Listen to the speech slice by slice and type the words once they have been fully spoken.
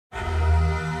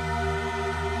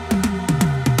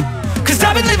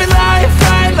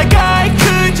like I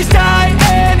could just die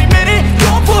any minute.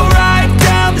 Going for a ride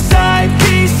down the side,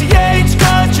 PCH,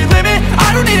 country limit.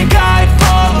 I don't need a guide,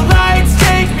 follow lights,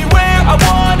 take me where I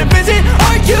wanna visit.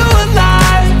 Are you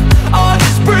alive? Or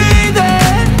just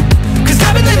breathing? Cause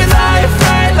I've been living life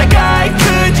right like I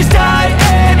could just die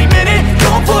any minute.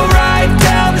 Going for a ride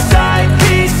down the side,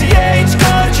 PCH,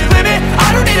 country limit.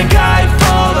 I don't need a guide,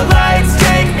 follow lights,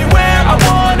 take me where I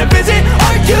wanna visit.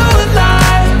 Are you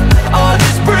alive? Or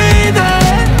just breathing?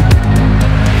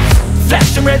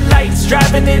 Flashing red lights,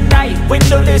 driving at night,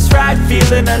 windowless ride,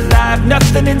 feeling alive.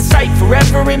 Nothing in sight,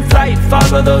 forever in flight.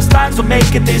 Follow those lines, we'll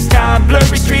make it this time.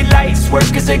 Blurry street lights,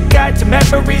 work as a guide to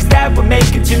memories that we're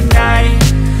making tonight.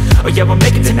 Oh yeah, we'll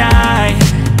make it tonight.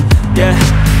 Yeah.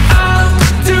 I'll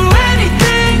do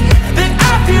anything that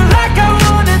I feel like I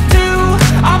wanna do.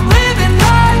 I'm living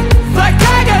life like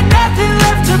I got nothing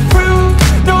left to prove.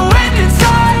 No end in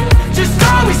sight, just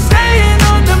always staying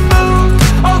on the move.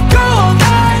 I'll go all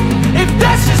night if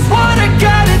that's just what I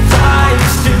gotta do.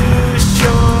 Life's too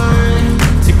short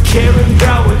to care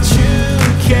about what you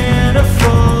can't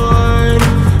afford.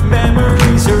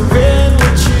 Memories are in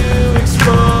what you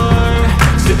explore,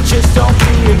 so just don't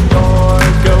be ignored.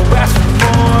 Go ask for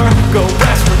more, go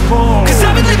ask for more. Cause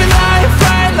I've been living life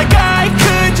right like I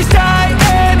could just die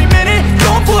any minute.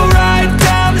 Going for a ride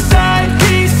down the side,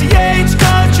 PCH,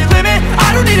 country limit. I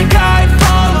don't need a guide,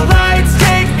 follow lights,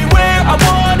 take me where I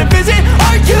wanna visit.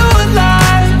 Are you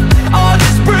alive? Or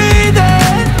just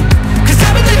breathing? Cause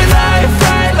I've been living life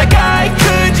right like I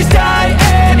could just die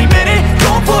any minute.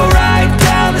 Going for a ride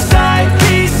down the side,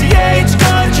 PCH,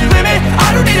 country limit.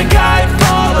 I don't need a guide,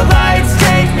 follow lights,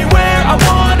 take me where I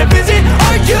wanna visit.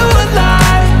 Are you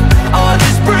alive? Or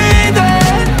just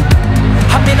breathing?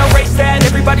 I'm in a race that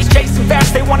everybody's chasing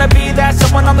fast. They wanna be that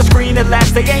someone on the screen at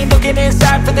last. They ain't looking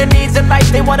inside for their needs in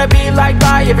life. They wanna be liked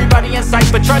by everybody in sight.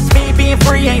 But trust me, being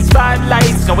free ain't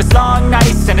spotlights. No, it's long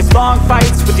nights and it's long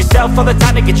fights with yourself all the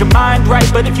time to get your mind right.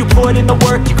 But if you put in the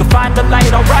work, you can find the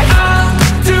light, alright?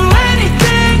 I'll do anything